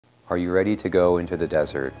Are you ready to go into the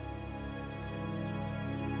desert?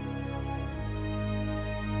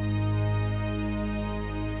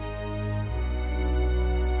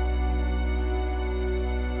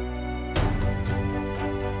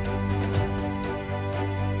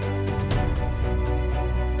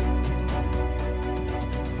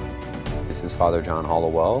 This is Father John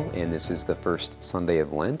Hollowell, and this is the first Sunday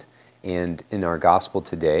of Lent. And in our gospel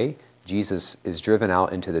today, Jesus is driven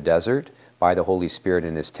out into the desert by the Holy Spirit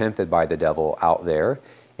and is tempted by the devil out there.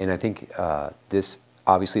 And I think this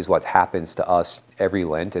obviously is what happens to us every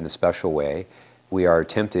Lent in a special way. We are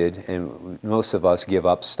tempted, and most of us give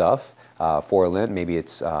up stuff for Lent. Maybe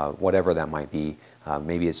it's whatever that might be.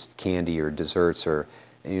 Maybe it's candy or desserts or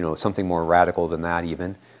something more radical than that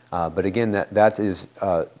even. But again, that is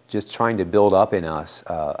just trying to build up in us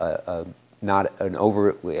not an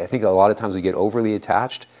I think a lot of times we get overly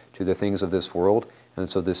attached to the things of this world, and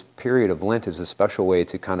so this period of Lent is a special way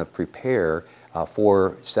to kind of prepare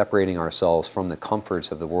for separating ourselves from the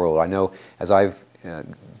comforts of the world. I know as I've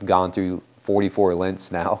gone through 44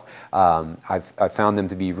 Lents now, I've found them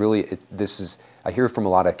to be really, I hear from a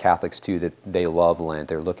lot of Catholics too that they love Lent.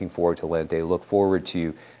 They're looking forward to Lent. They look forward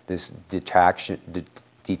to this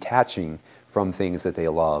detaching from things that they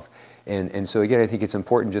love. And so again, I think it's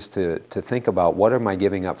important just to think about, what am I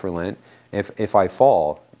giving up for Lent? If I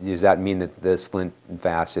fall, does that mean that this Lent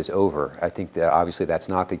fast is over? I think that obviously that's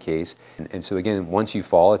not the case. And so again, once you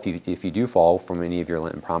fall, if you do fall from any of your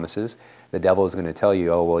Lenten promises, the devil is going to tell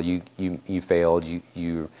you, oh, well, you failed,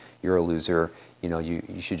 you're a loser,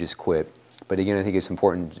 you should just quit. But again, I think it's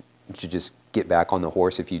important to just get back on the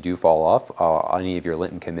horse if you do fall off on any of your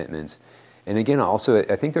Lenten commitments. And again, also,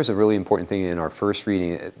 I think there's a really important thing in our first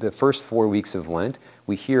reading. The first 4 weeks of Lent,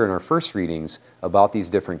 we hear in our first readings about these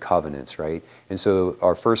different covenants, right? And so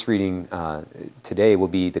our first reading today will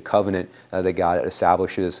be the covenant that God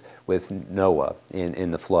establishes with Noah in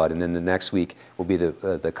the flood. And then the next week will be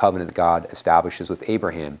the covenant that God establishes with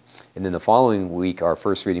Abraham. And then the following week, our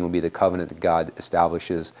first reading will be the covenant that God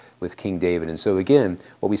establishes with King David. And so again,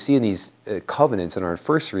 what we see in these covenants in our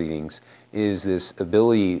first readings is this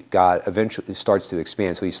ability God eventually starts to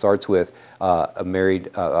expand. So he starts with a married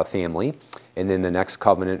family, and then the next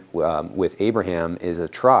covenant with Abraham is a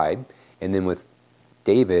tribe, and then with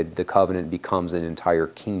David, the covenant becomes an entire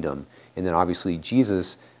kingdom. And then obviously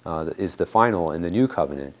Jesus is the final in the new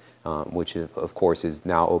covenant, which of course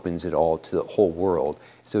now opens it all to the whole world.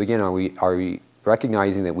 So again, are we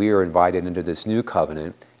recognizing that we are invited into this new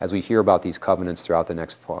covenant? As we hear about these covenants throughout the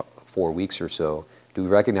next 4 weeks or so, do we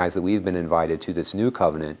recognize that we've been invited to this new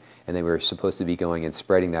covenant and that we're supposed to be going and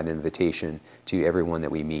spreading that invitation to everyone that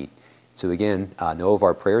we meet? So again, know of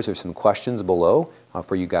our prayers. There's some questions below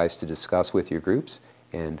for you guys to discuss with your groups,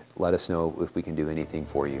 and let us know if we can do anything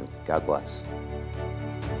for you. God bless.